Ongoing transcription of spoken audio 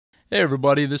Hey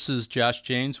everybody, this is Josh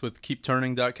James with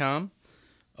KeepTurning.com.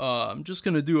 I'm just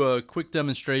going to do a quick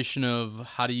demonstration of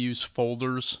how to use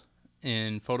folders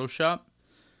in Photoshop.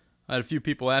 I had a few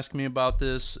people ask me about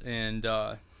this, and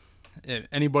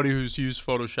anybody who's used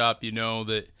Photoshop, you know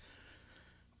that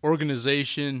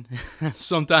organization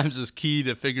sometimes is key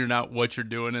to figuring out what you're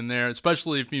doing in there,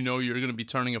 especially if you know you're going to be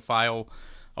turning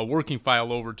a working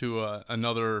file over to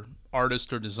another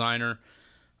artist or designer.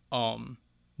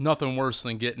 Nothing worse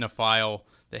than getting a file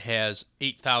that has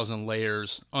 8,000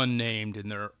 layers unnamed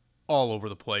and they're all over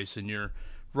the place, and you're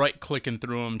right clicking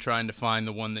through them trying to find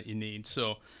the one that you need.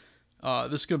 So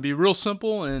this is going to be real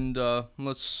simple, and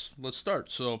let's start.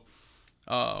 So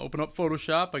open up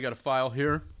Photoshop. I got a file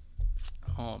here.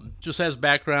 Just has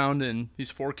background and these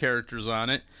 4 characters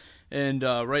on it, and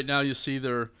right now you'll see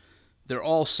they're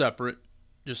all separate,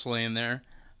 just laying there.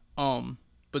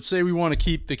 But say we want to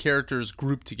keep the characters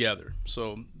grouped together.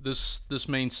 So this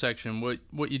main section,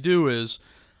 what you do is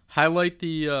highlight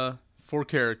the 4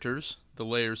 characters, the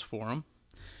layers for them,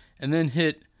 and then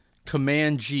hit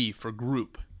Command G for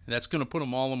group. That's going to put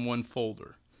them all in one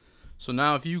folder. So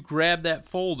now if you grab that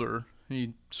folder and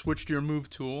you switch to your move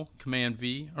tool, Command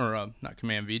V, or not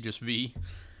Command V, just V,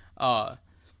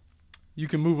 you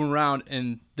can move them around,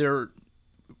 and as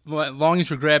long as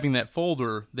you're grabbing that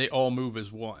folder, they all move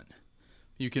as one.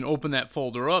 You can open that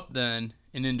folder up then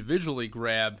and individually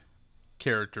grab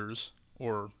characters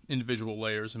or individual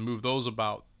layers and move those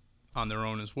about on their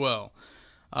own as well.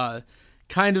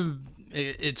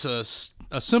 It's a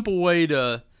simple way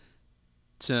to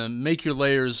make your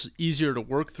layers easier to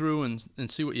work through and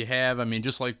see what you have. I mean,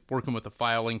 just like working with a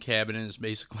filing cabinet is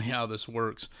basically how this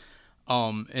works.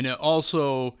 And it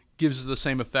also gives the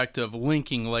same effect of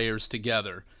linking layers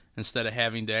together instead of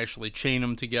having to actually chain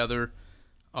them together.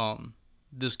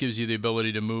 This gives you the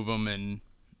ability to move them and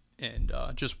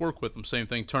just work with them. Same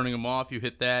thing, turning them off. You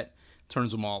hit that,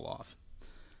 turns them all off.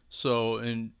 So,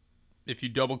 and if you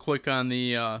double click on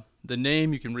the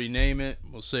name, you can rename it.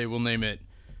 We'll name it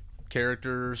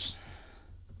characters.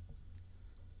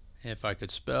 If I could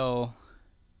spell,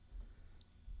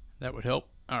 that would help.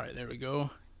 All right, there we go.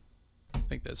 I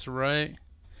think that's right.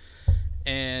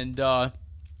 And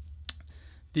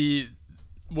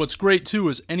what's great too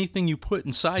is anything you put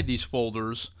inside these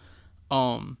folders,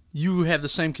 you have the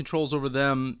same controls over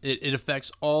them. It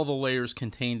affects all the layers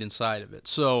contained inside of it.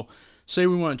 So say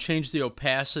we want to change the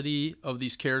opacity of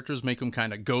these characters, make them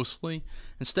kind of ghostly.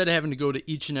 Instead of having to go to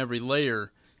each and every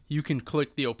layer, you can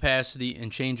click the opacity and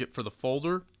change it for the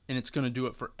folder, and it's going to do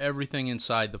it for everything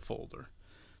inside the folder.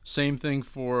 Same thing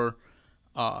for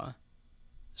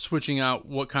switching out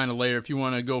what kind of layer. If you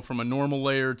want to go from a normal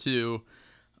layer to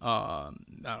I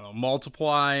don't know,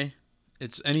 multiply,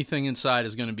 it's anything inside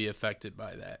is going to be affected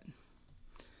by that.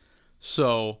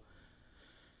 So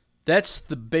that's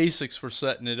the basics for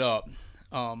setting it up.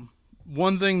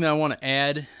 One thing that I want to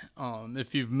add,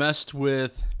 if you've messed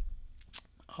with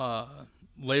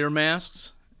layer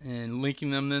masks and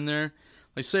linking them in there,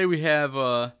 like say we have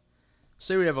a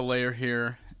layer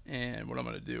here, and what I'm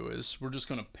going to do is we're just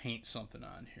going to paint something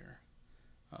on here.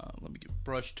 Let me get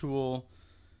brush tool.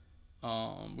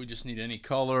 We just need any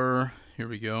color. Here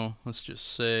we go. Let's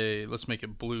make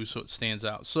it blue so it stands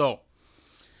out. So what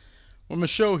I'm going to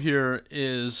show here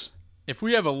is if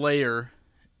we have a layer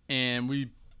and we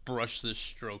brush this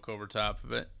stroke over top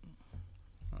of it.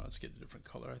 Let's get a different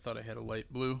color. I thought I had a light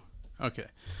blue. Okay.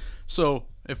 So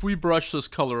if we brush this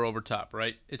color over top,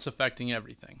 right, it's affecting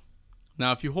everything.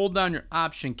 Now if you hold down your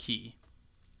Option key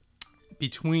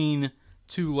between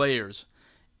 2 layers,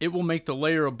 it will make the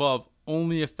layer above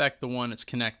only affect the one it's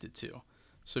connected to.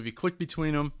 So if you click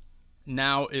between them,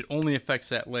 now it only affects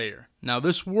that layer. Now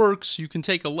this works, you can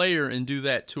take a layer and do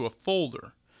that to a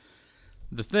folder.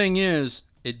 The thing is,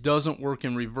 it doesn't work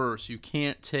in reverse. You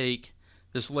can't take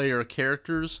this layer of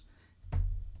characters,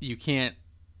 you can't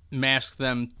mask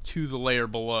them to the layer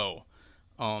below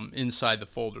inside the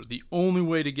folder. The only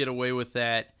way to get away with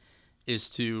that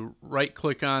is to right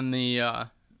click on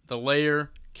the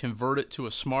layer, convert it to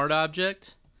a smart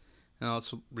object. Now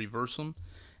let's reverse them.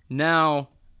 Now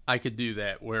I could do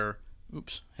that where,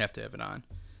 oops, have to have it on,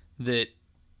 that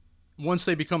once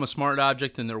they become a smart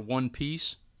object and they're one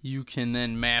piece, you can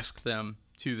then mask them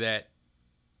to that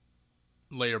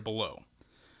layer below.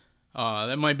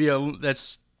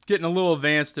 That's getting a little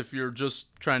advanced if you're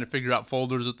just trying to figure out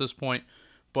folders at this point,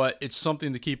 but it's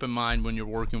something to keep in mind when you're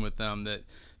working with them, that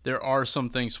there are some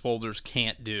things folders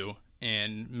can't do,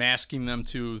 and masking them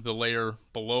to the layer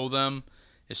below them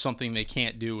is something they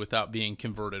can't do without being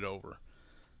converted over.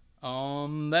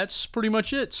 That's pretty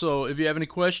much it. So if you have any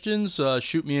questions,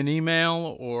 shoot me an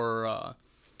email or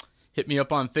Hit me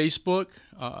up on Facebook.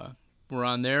 We're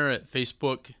on there at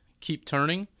Facebook Keep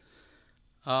Turning.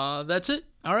 That's it.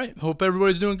 All right. Hope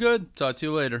everybody's doing good. Talk to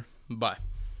you later. Bye.